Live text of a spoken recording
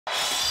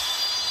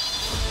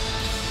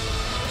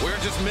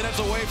just minutes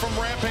away from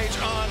Rampage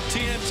on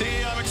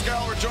TNT. I'm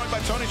Excalibur, joined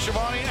by Tony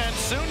Schiavone, and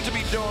soon to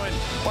be joined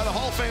by the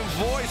Hall of Fame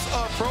voice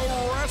of pro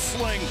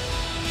wrestling,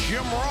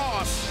 Jim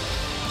Ross.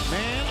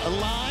 Man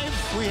alive,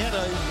 we had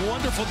a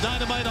wonderful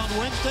Dynamite on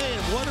Wednesday,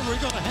 and what are we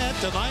going to have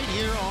tonight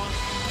here on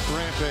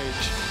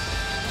Rampage?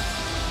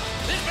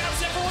 This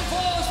bounce everyone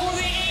falls for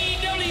the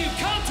AEW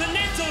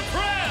Continental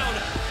Crown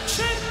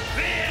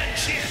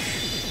Championship.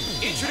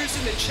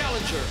 Introducing the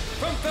challenger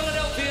from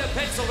Philadelphia,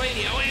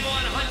 Pennsylvania, weighing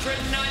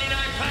 199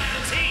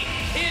 pounds.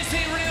 He is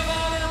the Ring of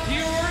Honor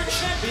Pure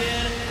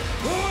Champion,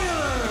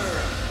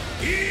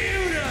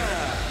 Yuta.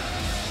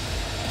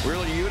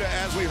 Really, Yuta,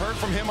 as we heard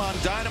from him on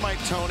Dynamite,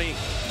 Tony,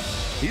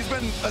 he's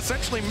been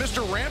essentially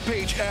Mr.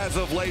 Rampage as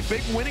of late.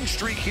 Big winning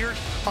streak here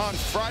on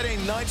Friday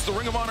nights. The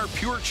Ring of Honor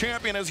Pure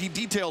Champion, as he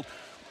detailed,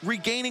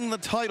 regaining the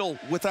title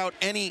without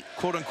any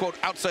quote-unquote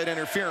outside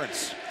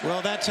interference.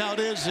 Well, that's how it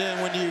is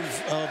when you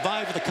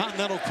vie for the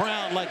Continental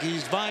Crown like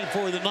he's vying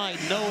for the night.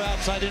 No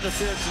outside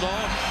interference at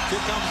all.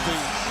 Here comes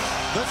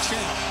the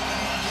champ.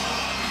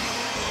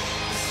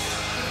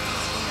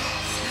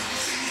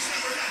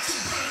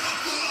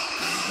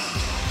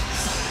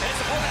 And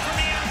supported from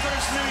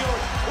Minneapolis, New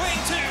York,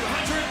 weighing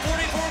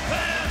 244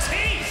 pounds.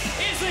 He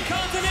is the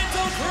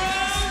Continental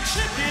Crown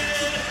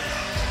Champion,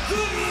 the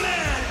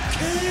Mad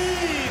King.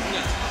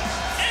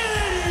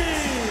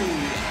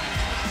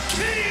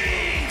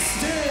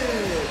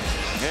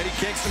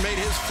 Kingston made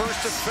his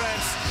first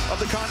defense of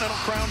the Continental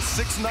Crown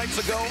 6 nights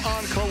ago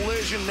on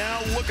Collision. Now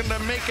looking to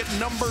make it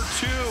number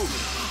 2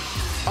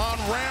 on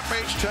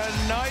Rampage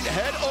tonight.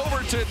 Head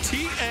over to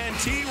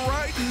TNT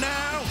right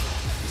now.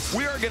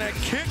 We are going to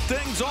kick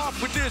things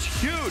off with this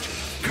huge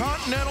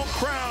Continental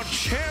Crown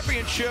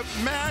Championship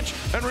match.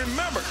 And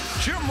remember,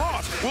 Jim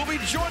Ross will be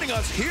joining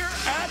us here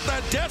at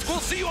the desk. We'll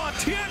see you on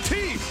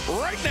TNT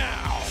right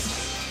now.